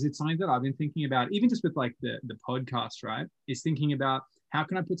that, because it's something that I've been thinking about, even just with like the podcast, right? Is thinking about how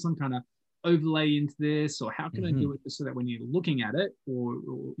can I put some kind of overlay into this, or how can I do it so that when you're looking at it, or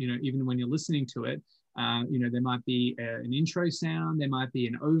even when you're listening to it, there might be an intro sound, there might be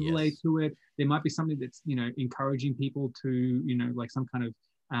an overlay to it, there might be something that's encouraging people to like some kind of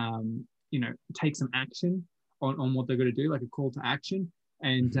take some action on what they're going to do, like a call to action.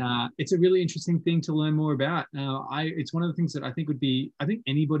 And it's a really interesting thing to learn more about. It's one of the things that I think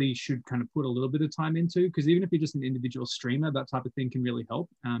anybody should kind of put a little bit of time into, because even if you're just an individual streamer, that type of thing can really help,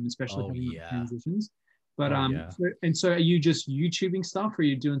 especially transitions. But so are you just YouTubing stuff, or are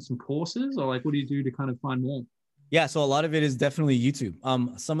you doing some courses, or like what do you do to kind of find more? Yeah, so a lot of it is definitely YouTube.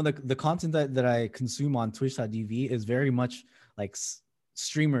 Some of the content that I consume on twitch.tv is very much like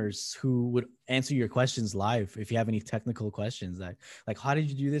streamers who would answer your questions live. If you have any technical questions, that like, how did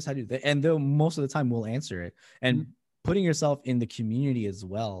you do this, how do you do that? And they'll most of the time will answer it. And putting yourself in the community as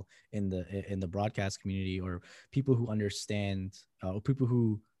well, in the broadcast community, or people who understand, or people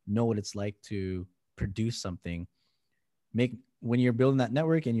who know what it's like to produce something, when you're building that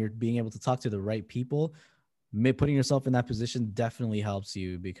network and you're being able to talk to the right people, putting yourself in that position definitely helps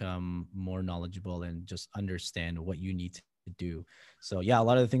you become more knowledgeable and just understand what you need do. So yeah, a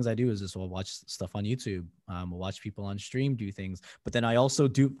lot of the things I do is just I'll watch stuff on YouTube. I'll watch people on stream do things, but then I also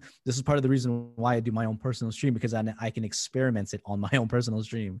do. This is part of the reason why I do my own personal stream, because I can experiment it on my own personal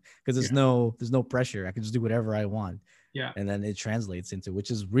stream, because there's no pressure. I can just do whatever I want. Yeah. And then it translates into,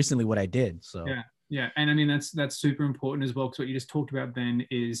 which is recently what I did. So yeah, and I mean that's super important as well, because what you just talked about then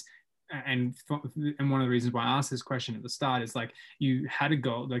is, and one of the reasons why I asked this question at the start is like, you had a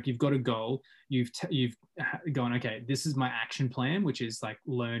goal, like you've got a goal, you've gone, okay, this is my action plan, which is like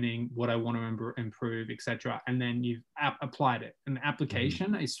learning what I want to improve, etc. And then you've applied it. And the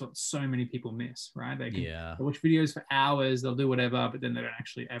application is what so many people miss, right? They can watch videos for hours, they'll do whatever, but then they don't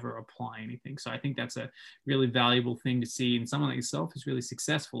actually ever apply anything. So I think that's a really valuable thing to see in someone like yourself who's really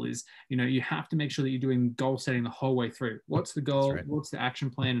successful. Is, you know, you have to make sure that you're doing goal setting the whole way through. What's the goal? Right. What's the action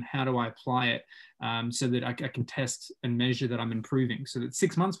plan? And how do I apply it, so that I can test and measure that I'm improving, so that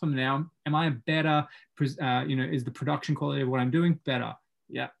 6 months from now, am I a better, is the production quality of what I'm doing better?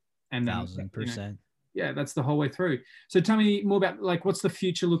 Yeah. And 1,000%. Yeah, that's the whole way through. So tell me more about, like, what's the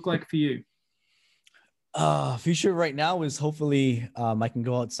future look like for you? Future right now is hopefully I can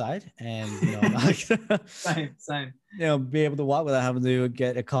go outside and, you know, same. You know, be able to walk without having to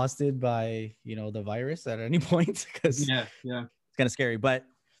get accosted by, you know, the virus at any point, because it's kind of scary. But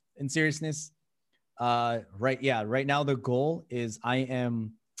in seriousness, right now the goal is, I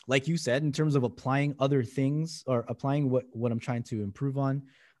am, like you said, in terms of applying other things, or applying what I'm trying to improve on,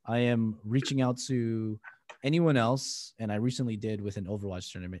 I am reaching out to anyone else, and I recently did with an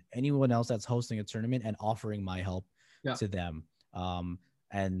Overwatch tournament, anyone else that's hosting a tournament, and offering my help to them.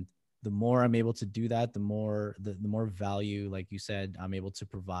 And the more I'm able to do that, the more value, like you said, I'm able to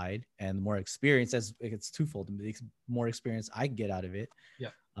provide, and the more experience, as it's twofold, the more experience I get out of it.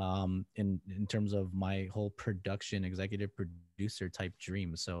 In terms of my whole production, executive producer type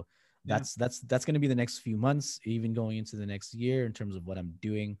dream. So that's going to be the next few months, even going into the next year, in terms of what I'm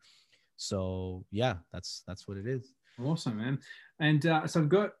doing. So yeah, that's what it is. Awesome, man. And so I've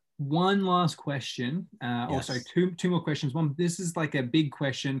got one last question. Also, two more questions. One, this is like a big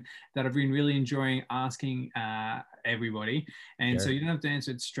question that I've been really enjoying asking everybody, and so you don't have to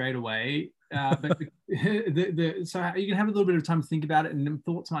answer it straight away. But so you can have a little bit of time to think about it, and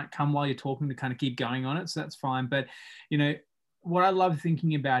thoughts might come while you're talking to kind of keep going on it. So that's fine. But you know, what I love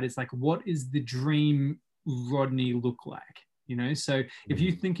thinking about is like, what is the dream Rodney look like? You know, so if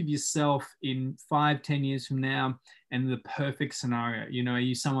you think of yourself in 5-10 years from now, and the perfect scenario, you know, are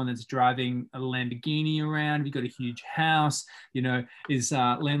you someone that's driving a Lamborghini around? Have you got a huge house? You know, is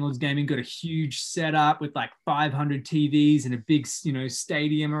Landlords Gaming got a huge setup with like 500 TVs and a big, you know,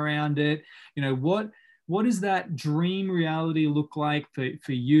 stadium around it? You know, what does that dream reality look like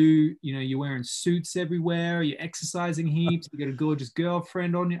for you? You know, you're wearing suits everywhere, you're exercising heaps, you got a gorgeous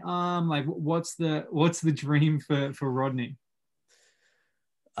girlfriend on your arm. Like, what's the dream for Rodney?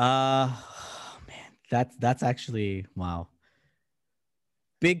 Man, that's actually, wow.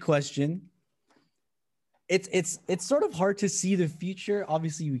 Big question. It's sort of hard to see the future.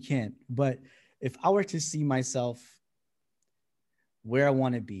 Obviously you can't, but if I were to see myself where I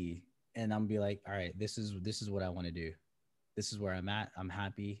want to be, and I'm be like, all right, this is what I want to do. This is where I'm at. I'm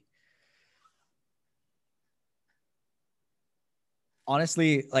happy.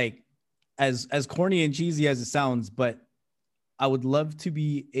 Honestly, like, as corny and cheesy as it sounds, but I would love to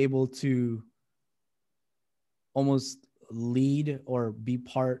be able to almost lead or be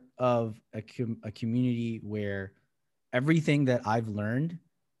part of a community where everything that I've learned,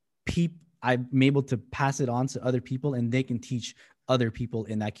 I'm able to pass it on to other people, and they can teach other people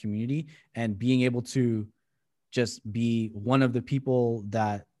in that community, and being able to just be one of the people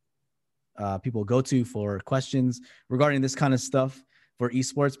that people go to for questions regarding this kind of stuff for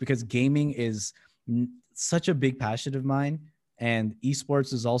esports, because gaming is such a big passion of mine, and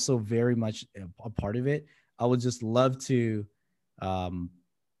esports is also very much a part of it. I would just love to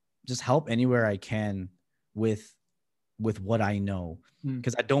just help anywhere I can with what I know,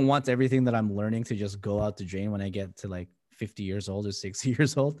 because I don't want everything that I'm learning to just go out the drain when I get to like 50 years old or 60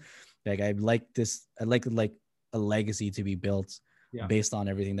 years old. Like, I'd like a legacy to be built based on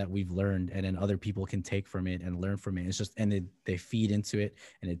everything that we've learned, and then other people can take from it and learn from it. It's just, and they feed into it,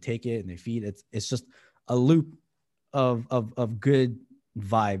 and they take it and they feed it. It's just a loop of good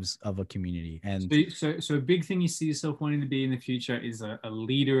vibes of a community. And so a big thing you see yourself wanting to be in the future is a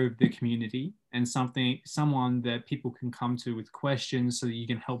leader of the community, and someone that people can come to with questions, so that you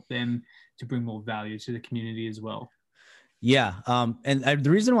can help them to bring more value to the community as well. Yeah. The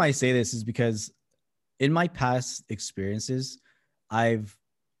reason why I say this is because in my past experiences, I've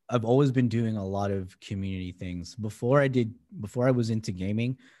always been doing a lot of community things. Before I was into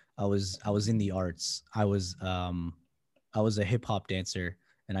gaming, I was in the arts. I was I was a hip hop dancer,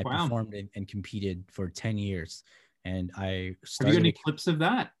 and I Wow. performed and competed for 10 years. And I Have you got started any clips of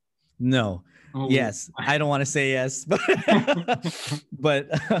that? no. Oh. Yes, I don't want to say yes, but but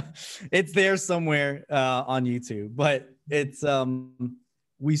it's there somewhere on YouTube. But it's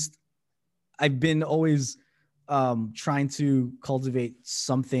we I've been always trying to cultivate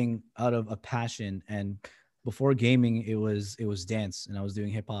something out of a passion. And before gaming, it was dance, and I was doing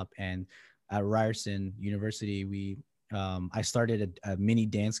hip hop. And at Ryerson University, I started a mini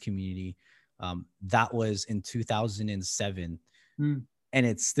dance community. That was in 2007, Mm. and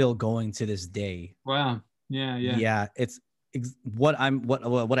it's still going to this day. Wow. Yeah. Yeah. Yeah, what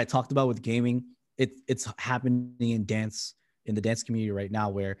I talked about with gaming. It's happening in dance, in the dance community right now,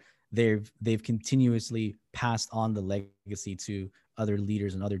 where they've continuously passed on the legacy to other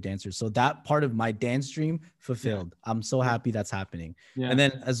leaders and other dancers. So that part of my dance dream fulfilled. Yeah. I'm so happy that's happening. Yeah. And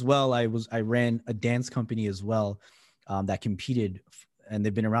then as well, I ran a dance company as well, that competed, and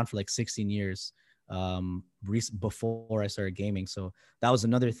they've been around for like 16 years before I started gaming. So that was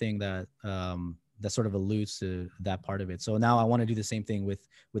another thing that that sort of alludes to that part of it. So now I want to do the same thing with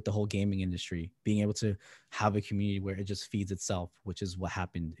the whole gaming industry, being able to have a community where it just feeds itself, which is what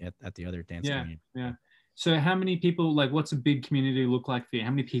happened at the other dance community. Yeah. So how many people, like, what's a big community look like for you? How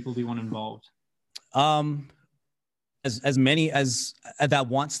many people do you want involved? As many as that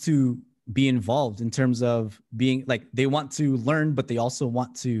wants to be involved, in terms of being like, they want to learn, but they also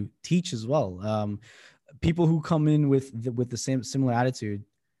want to teach as well. People who come in with the same similar attitude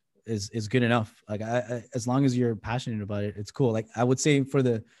is good enough. Like as long as you're passionate about it, it's cool. Like I would say for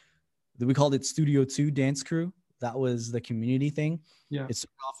we called it Studio 2 Dance Crew. That was the community thing. Yeah. It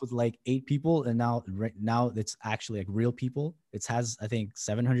started off with like 8 people, and right now it's actually like real people. It has, I think,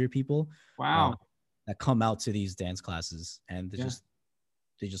 700 people. Wow. That come out to these dance classes, and they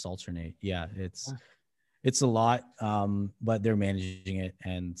just alternate. Yeah, it's a lot, but they're managing it,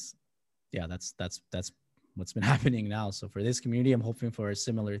 and yeah, that's what's been happening now. So for this community, I'm hoping for a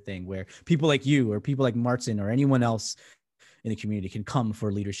similar thing where people like you or people like Martin or anyone else in the community can come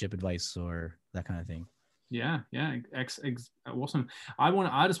for leadership advice or that kind of thing. Yeah. Awesome.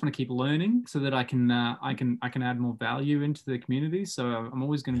 I just want to keep learning so that I can add more value into the community. So I'm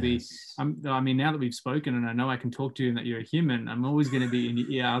always going to be, I mean, now that we've spoken and I know I can talk to you and that you're a human, I'm always going to be in your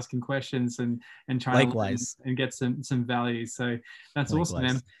ear asking questions and trying to learn and get some value. So that's awesome,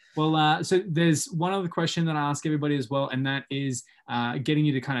 man. Well, so there's one other question that I ask everybody as well, and that is getting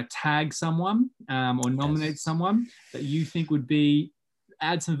you to kind of tag someone or nominate someone that you think would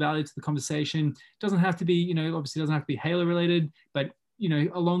add some value to the conversation. It doesn't have to be, obviously it doesn't have to be Halo related, but,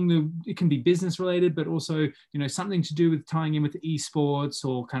 it can be business related, but also, something to do with tying in with esports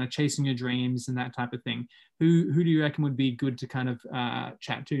or kind of chasing your dreams and that type of thing. Who do you reckon would be good to kind of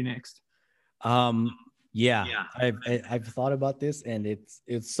chat to next? Yeah. I've thought about this, and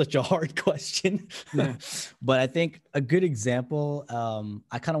it's such a hard question. Yeah. But I think a good example,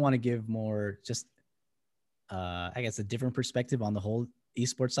 I kind of want to give more just, I guess, a different perspective on the whole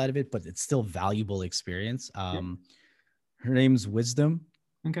esports side of it, but it's still valuable experience. Her name's Wisdom.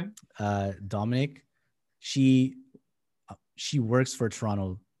 Okay. Dominic. She works for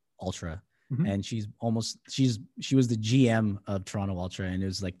Toronto Ultra. Mm-hmm. And she was the GM of Toronto Ultra, and it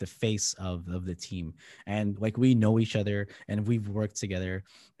was like the face of the team. And like, we know each other and we've worked together,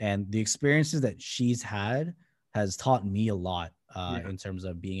 and the experiences that she's had has taught me a lot in terms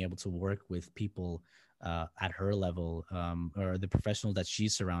of being able to work with people at her level, or the professionals that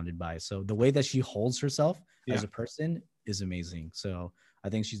she's surrounded by. So the way that she holds herself as a person is amazing. So I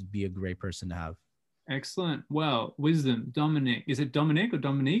think she'd be a great person to have. Excellent. Well, Wisdom, Dominic. Is it Dominic or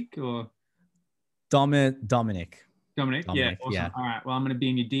Dominique or? Dominic. Dominic. Yeah. Awesome. Yeah. All right. Well, I'm going to be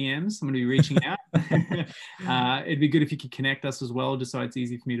in your DMs. I'm going to be reaching out. It'd be good if you could connect us as well, just so it's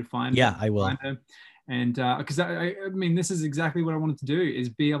easy for me to find. Yeah, I will. And because I mean, this is exactly what I wanted to do, is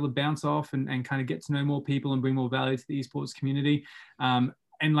be able to bounce off and kind of get to know more people and bring more value to the esports community. And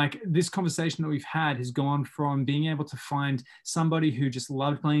like, this conversation that we've had has gone from being able to find somebody who just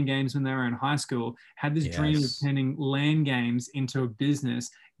loved playing games when they were in high school, had this dream of turning LAN games into a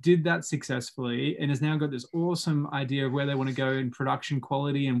business, did that successfully, and has now got this awesome idea of where they want to go in production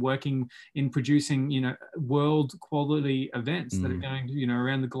quality and working in producing, world quality events that are going,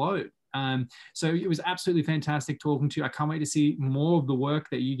 around the globe. So it was absolutely fantastic talking to you. I can't wait to see more of the work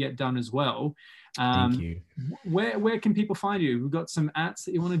that you get done as well. Thank you. Where can people find you? We've got some ats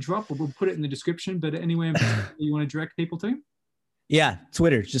that you want to drop, or we'll put it in the description, but anywhere you want to direct people to? Yeah,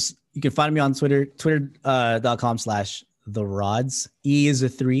 Twitter. You can find me on Twitter, twitter.com/therods. E is a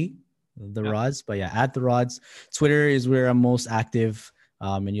 3, the rods, but yeah, @therods. Twitter is where I'm most active.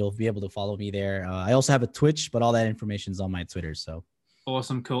 and you'll be able to follow me there. I also have a Twitch, but all that information is on my Twitter. So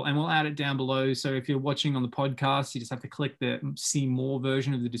awesome, cool. And we'll add it down below. So if you're watching on the podcast, you just have to click the see more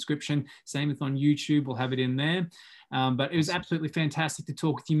version of the description. Same with on YouTube, we'll have it in there. But it was absolutely fantastic to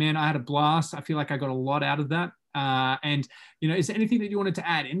talk with you, man. I had a blast. I feel like I got a lot out of that. And, you know, is there anything that you wanted to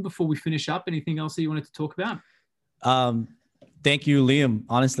add in before we finish up? Anything else that you wanted to talk about? Thank you, Liam,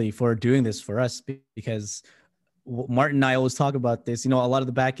 honestly, for doing this for us, because Martin and I always talk about this. You know, a lot of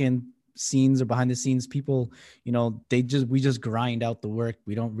the back end scenes or behind the scenes people, you know, we just grind out the work.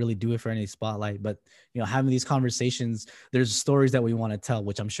 We don't really do it for any spotlight, but you know, having these conversations, there's stories that we want to tell,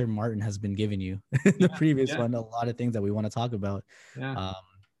 which I'm sure Martin has been giving you in the previous one, a lot of things that we want to talk about.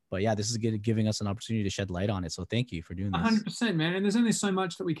 But yeah, this is giving us an opportunity to shed light on it. So thank you for doing this. 100%, man. And there's only so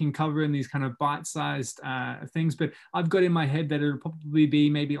much that we can cover in these kind of bite-sized things. But I've got in my head that it'll probably be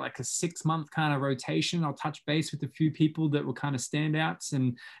maybe like a 6-month kind of rotation. I'll touch base with a few people that will kind of standouts,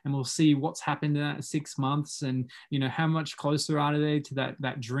 and we'll see what's happened in that 6 months, and you know, how much closer are they to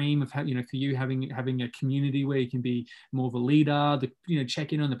that dream of how, you know, for you having a community where you can be more of a leader, you know,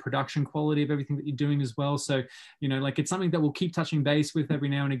 check in on the production quality of everything that you're doing as well. So you know, like, it's something that we'll keep touching base with every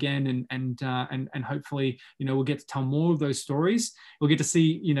now and again, and hopefully, you know, we'll get to tell more of those stories. We'll get to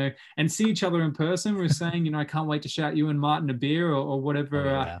see, you know, and see each other in person. We're saying, you know, I can't wait to shout you and Martin a beer, or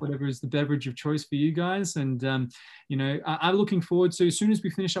whatever, whatever is the beverage of choice for you guys. And you know, I'm looking forward to, as soon as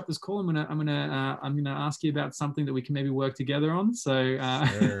we finish up this call, I'm gonna ask you about something that we can maybe work together on. So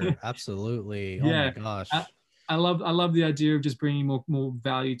sure, absolutely. Oh my gosh. I love the idea of just bringing more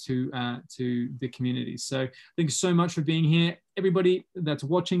value to the community. So thank you so much for being here. Everybody that's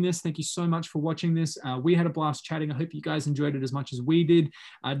watching this, thank you so much for watching this. We had a blast chatting. I hope you guys enjoyed it as much as we did.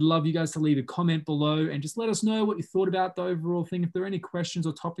 I'd love you guys to leave a comment below and just let us know what you thought about the overall thing. If there are any questions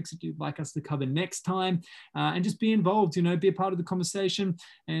or topics that you'd like us to cover next time, and just be involved, you know, be a part of the conversation.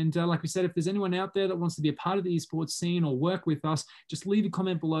 And like we said, if there's anyone out there that wants to be a part of the esports scene or work with us, just leave a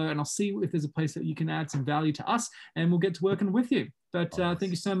comment below and I'll see if there's a place that you can add some value to us, and we'll get to working with you. But thank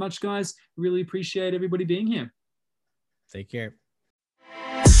you so much, guys. Really appreciate everybody being here. Take care.